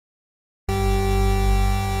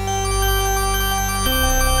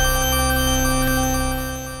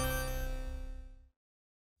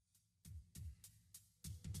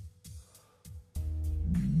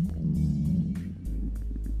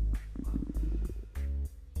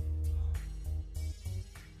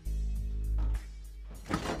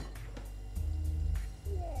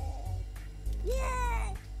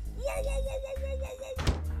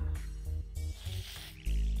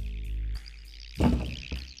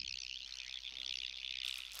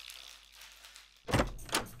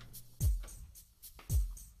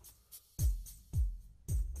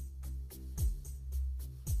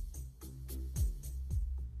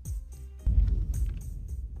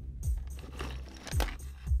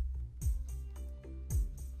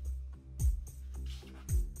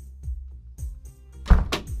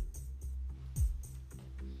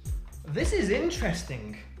This is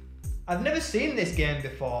interesting. I've never seen this game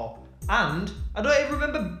before, and I don't even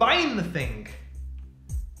remember buying the thing.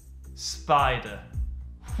 Spider.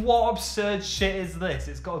 What absurd shit is this?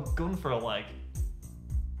 It's got a gun for a leg.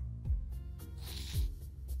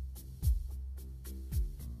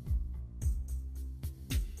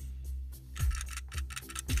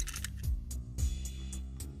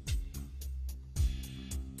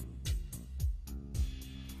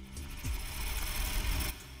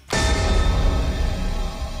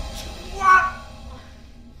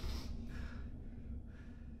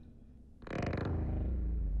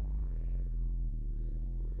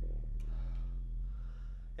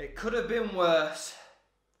 It could have been worse.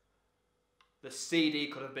 The CD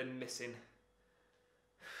could have been missing.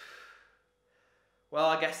 Well,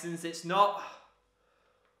 I guess since it's not,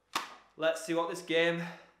 let's see what this game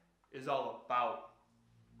is all about.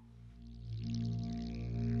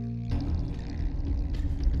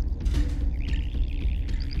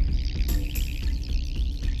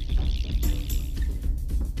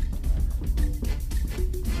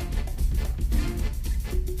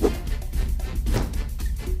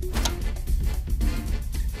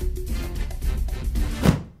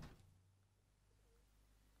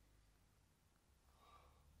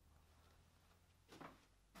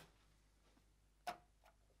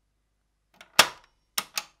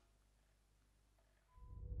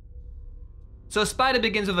 So Spider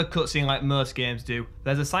begins with a cutscene like most games do.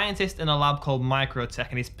 There's a scientist in a lab called Microtech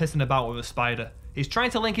and he's pissing about with a spider. He's trying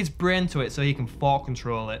to link his brain to it so he can thought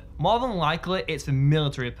control it. More than likely it's for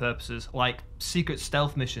military purposes, like secret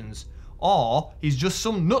stealth missions. Or he's just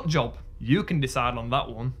some nut job. You can decide on that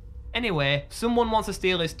one. Anyway, someone wants to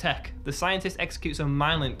steal his tech. The scientist executes a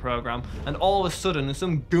minelink program and all of a sudden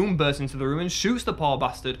some goon bursts into the room and shoots the poor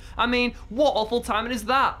bastard. I mean, what awful timing is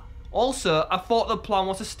that? Also, I thought the plan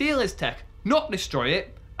was to steal his tech, not destroy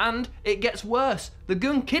it, and it gets worse. The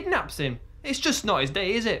goon kidnaps him. It's just not his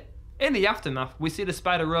day, is it? In the aftermath, we see the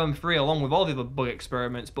spider roam free along with all the other bug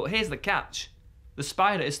experiments, but here's the catch. The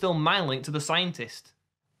spider is still mind-linked to the scientist.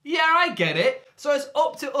 Yeah, I get it. So it's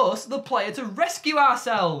up to us, the player, to rescue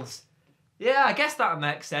ourselves. Yeah, I guess that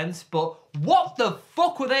makes sense, but what the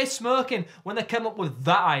fuck were they smirking when they came up with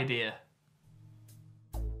that idea?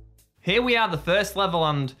 Here we are, the first level,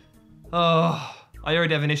 and oh, I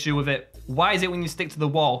already have an issue with it. Why is it when you stick to the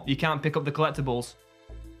wall, you can't pick up the collectibles?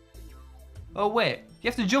 Oh wait, you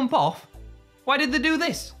have to jump off? Why did they do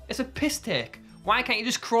this? It's a piss take. Why can't you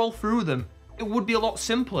just crawl through them? It would be a lot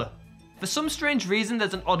simpler. For some strange reason,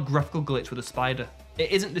 there's an odd graphical glitch with the spider.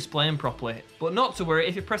 It isn't displaying properly, but not to worry,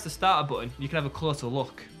 if you press the starter button, you can have a closer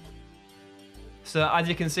look. So as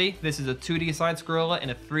you can see, this is a 2D side-scroller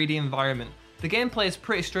in a 3D environment. The gameplay is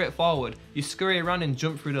pretty straightforward. You scurry around and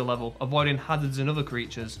jump through the level, avoiding hazards and other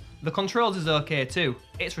creatures. The controls is okay too.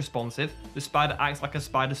 It's responsive. The spider acts like a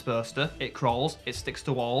spider's supposed to. It crawls, it sticks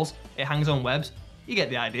to walls, it hangs on webs. You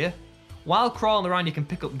get the idea. While crawling around, you can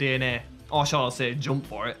pick up DNA, or shall I say jump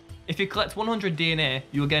for it. If you collect 100 DNA,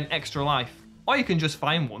 you'll get an extra life, or you can just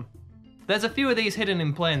find one. There's a few of these hidden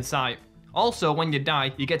in plain sight. Also, when you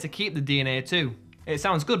die, you get to keep the DNA too. It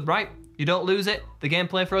sounds good, right? You don't lose it, the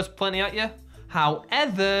gameplay throws plenty at you.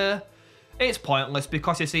 However, it's pointless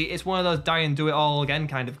because you see, it's one of those die and do it all again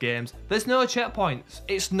kind of games. There's no checkpoints.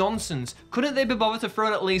 It's nonsense. Couldn't they be bothered to throw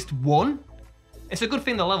in at least one? It's a good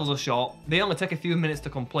thing the levels are short. They only take a few minutes to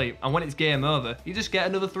complete, and when it's game over, you just get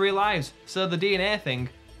another 3 lives. So the DNA thing,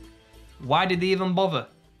 why did they even bother?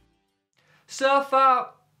 So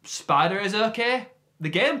far, Spider is okay. The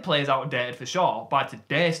gameplay is outdated for sure by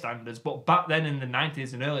today's standards, but back then in the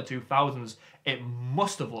 90s and early 2000s, it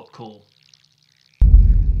must have looked cool.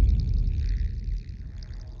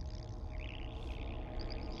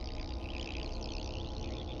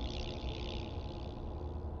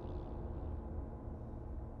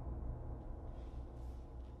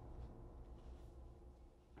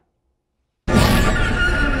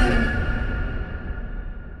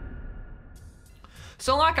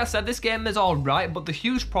 So like I said, this game is alright, but the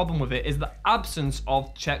huge problem with it is the absence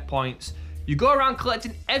of checkpoints. You go around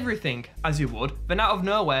collecting everything, as you would, then out of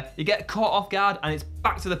nowhere, you get caught off guard and it's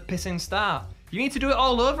back to the pissing start. You need to do it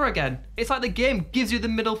all over again. It's like the game gives you the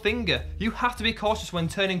middle finger. You have to be cautious when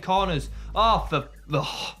turning corners.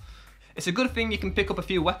 It's a good thing you can pick up a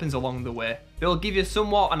few weapons along the way. They'll give you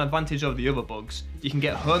somewhat an advantage over the other bugs. You can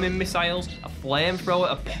get homing missiles, a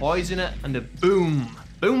flamethrower, a poisoner, and a boom.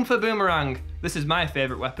 Boom for boomerang. This is my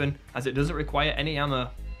favourite weapon, as it doesn't require any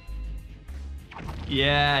ammo.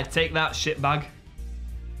 Yeah, take that shitbag.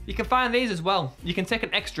 You can find these as well. You can take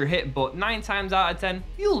an extra hit, but 9 times out of 10,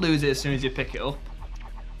 you'll lose it as soon as you pick it up.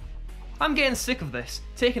 I'm getting sick of this.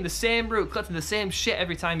 Taking the same route, collecting the same shit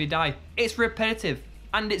every time you die. It's repetitive,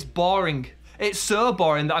 and it's boring. It's so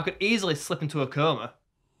boring that I could easily slip into a coma.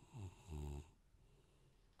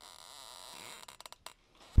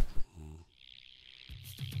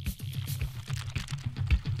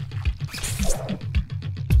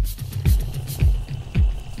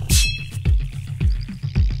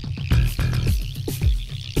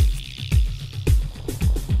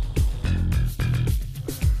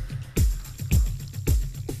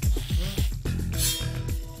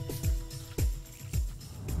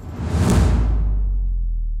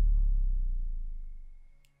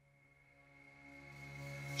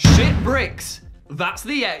 Bricks! That's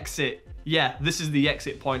the exit. Yeah, this is the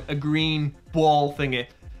exit point, a green ball thingy.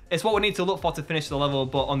 It's what we need to look for to finish the level,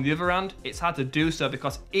 but on the other hand, it's hard to do so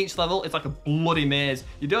because each level is like a bloody maze.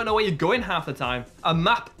 You don't know where you're going half the time. A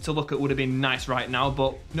map to look at would have been nice right now,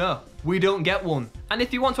 but no, we don't get one. And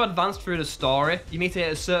if you want to advance through the story, you need to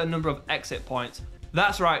hit a certain number of exit points.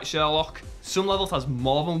 That's right, Sherlock. Some levels has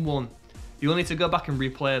more than one. You'll need to go back and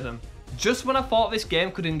replay them. Just when I thought this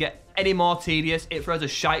game couldn't get any more tedious, it throws a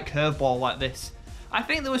shite curveball like this. I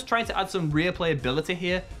think they was trying to add some replayability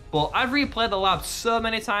here, but I've replayed the lab so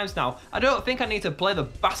many times now, I don't think I need to play the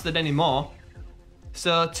bastard anymore.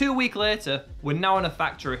 So 2 weeks later, we're now in a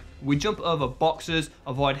factory. We jump over boxes,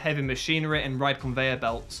 avoid heavy machinery and ride conveyor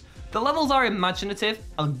belts. The levels are imaginative,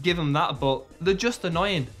 I'll give them that, but they're just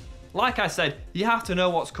annoying. Like I said, you have to know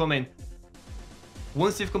what's coming.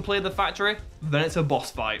 Once you've completed the factory, then it's a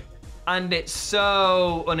boss fight. And it's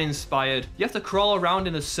so uninspired. You have to crawl around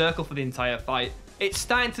in a circle for the entire fight. It's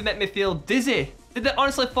starting to make me feel dizzy. Did they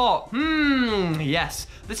honestly thought, yes,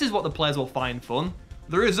 this is what the players will find fun?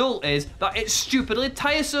 The result is that it's stupidly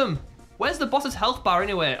tiresome. Where's the boss's health bar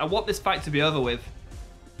anyway? I want this fight to be over with.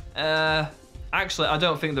 Actually, I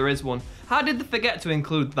don't think there is one. How did they forget to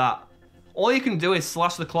include that? All you can do is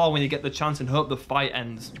slash the claw when you get the chance and hope the fight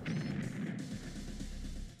ends.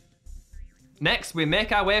 Next, we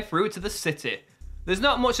make our way through to the city. There's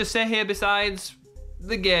not much to say here besides,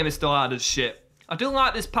 the game is still hard as shit. I do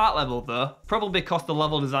like this part level though, probably because the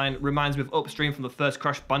level design reminds me of Upstream from the first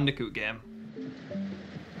Crash Bandicoot game.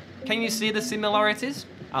 Can you see the similarities?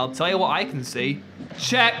 I'll tell you what I can see.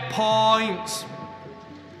 Checkpoints!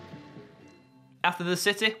 After the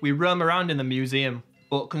city, we roam around in the museum.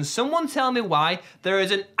 But can someone tell me why there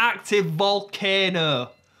is an active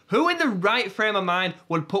volcano? Who in the right frame of mind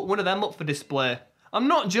would put one of them up for display? I'm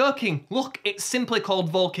not joking. Look, it's simply called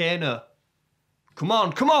Volcano. Come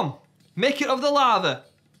on, come on. Make it of the lava.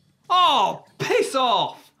 Oh, piss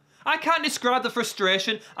off. I can't describe the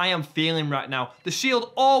frustration I am feeling right now. The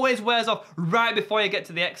shield always wears off right before you get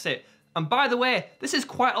to the exit. And by the way, this is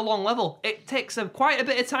quite a long level. It takes quite a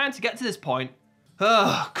bit of time to get to this point.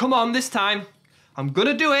 Come on this time. I'm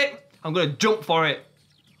gonna do it. I'm gonna jump for it.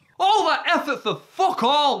 All that effort for fuck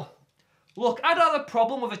all! Look, I don't have a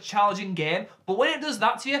problem with a challenging game, but when it does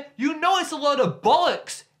that to you, you know it's a load of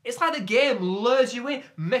bollocks! It's like the game lures you in,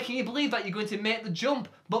 making you believe that you're going to make the jump,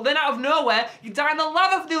 but then out of nowhere, you die in the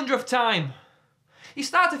lava for the 100th time! You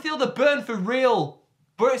start to feel the burn for real,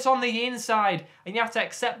 but it's on the inside, and you have to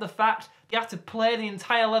accept the fact you have to play the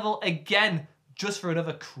entire level again, just for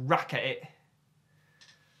another crack at it.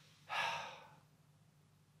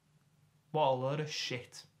 What a load of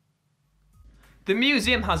shit. The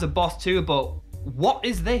museum has a boss too, but what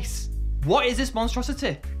is this? What is this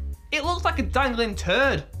monstrosity? It looks like a dangling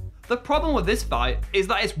turd. The problem with this fight is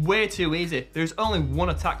that it's way too easy. There's only one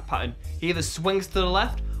attack pattern. He either swings to the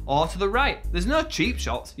left or to the right. There's no cheap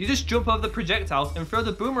shots. You just jump over the projectiles and throw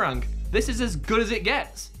the boomerang. This is as good as it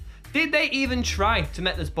gets. Did they even try to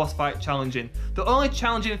make this boss fight challenging? The only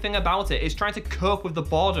challenging thing about it is trying to cope with the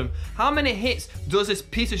boredom. How many hits does this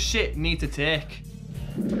piece of shit need to take?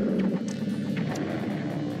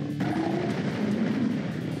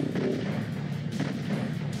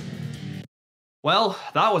 Well,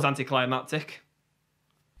 that was anticlimactic.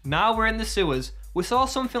 Now we're in the sewers. We saw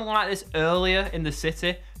something like this earlier in the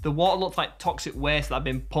city. The water looked like toxic waste that had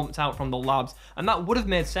been pumped out from the labs, and that would have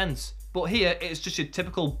made sense. But here, it's just your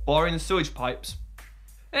typical boring sewage pipes.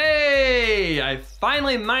 Hey, I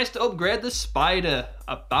finally managed to upgrade the Spider.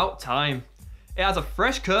 About time. It has a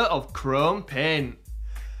fresh coat of chrome paint.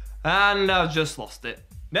 And I've just lost it.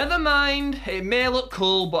 Never mind, it may look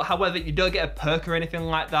cool, but however, you don't get a perk or anything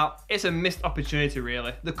like that. It's a missed opportunity,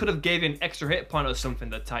 really. They could have gave you an extra hit point or something,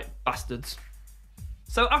 the tight bastards.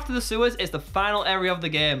 So after the sewers, it's the final area of the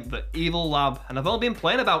game, the evil lab, and I've only been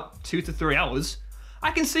playing about 2 to 3 hours.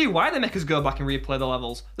 I can see why they make us go back and replay the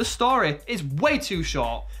levels. The story is way too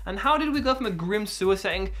short, and how did we go from a grim sewer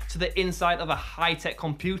setting to the inside of a high-tech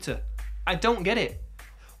computer? I don't get it.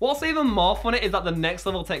 What's even more funny is that the next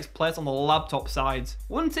level takes place on the laptop sides.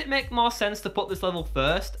 Wouldn't it make more sense to put this level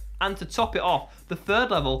first? And to top it off, the third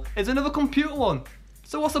level is another computer one.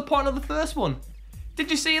 So what's the point of the first one? Did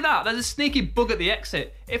you see that? There's a sneaky bug at the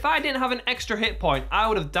exit. If I didn't have an extra hit point, I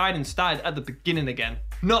would have died instead at the beginning again.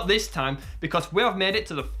 Not this time, because we have made it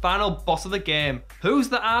to the final boss of the game. Who's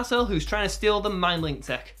the arsehole who's trying to steal the MindLink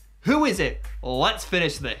tech? Who is it? Let's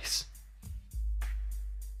finish this.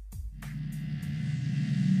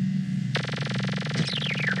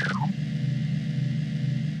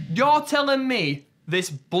 You're telling me this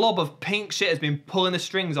blob of pink shit has been pulling the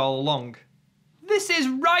strings all along? This is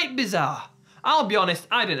right bizarre. I'll be honest,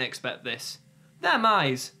 I didn't expect this. Them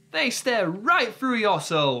eyes, they stare right through your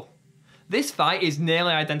soul. This fight is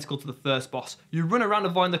nearly identical to the first boss. You run around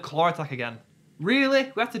avoiding the claw attack again.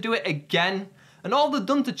 Really? We have to do it again? And all they've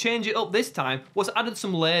done to change it up this time was added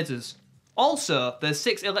some lasers. Also, there's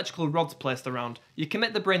 6 electrical rods placed around. You can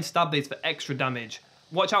make the brain stab these for extra damage.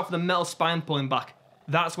 Watch out for the metal spine pulling back.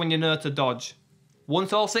 That's when you know to dodge.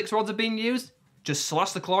 Once all 6 rods have been used, just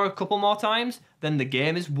slash the claw a couple more times, then the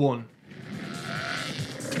game is won.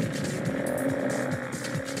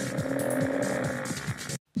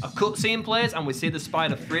 A cutscene plays and we see the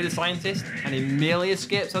spider free the scientist and he merely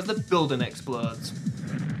escapes as the building explodes.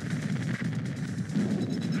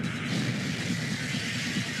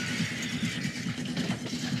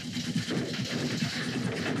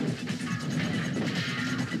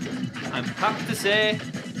 I'm happy to say,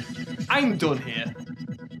 I'm done here.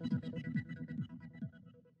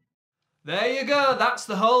 There you go, that's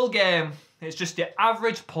the whole game. It's just your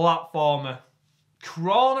average platformer.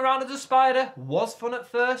 Crawling around as a spider was fun at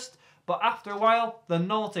first, but after a while, the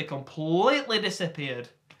novelty completely disappeared.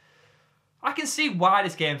 I can see why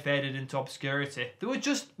this game faded into obscurity. There were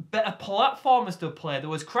just better platformers to play. There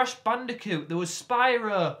was Crash Bandicoot, there was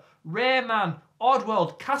Spyro, Rayman,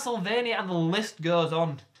 Oddworld, Castlevania, and the list goes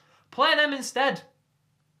on. Play them instead.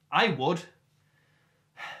 I would.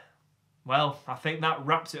 Well, I think that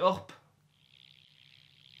wraps it up.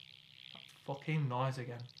 That fucking noise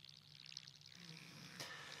again.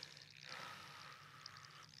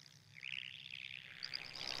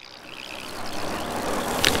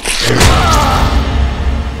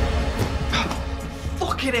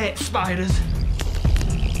 Fucking hate spiders.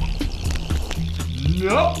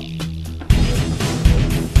 No.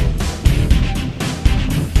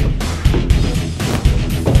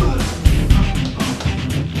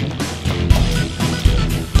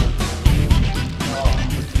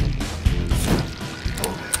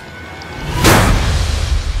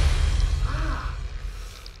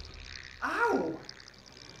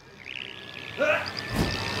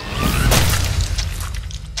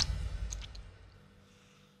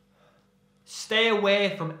 Stay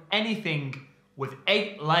away from anything with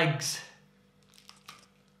 8 legs.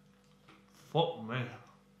 Fuck me.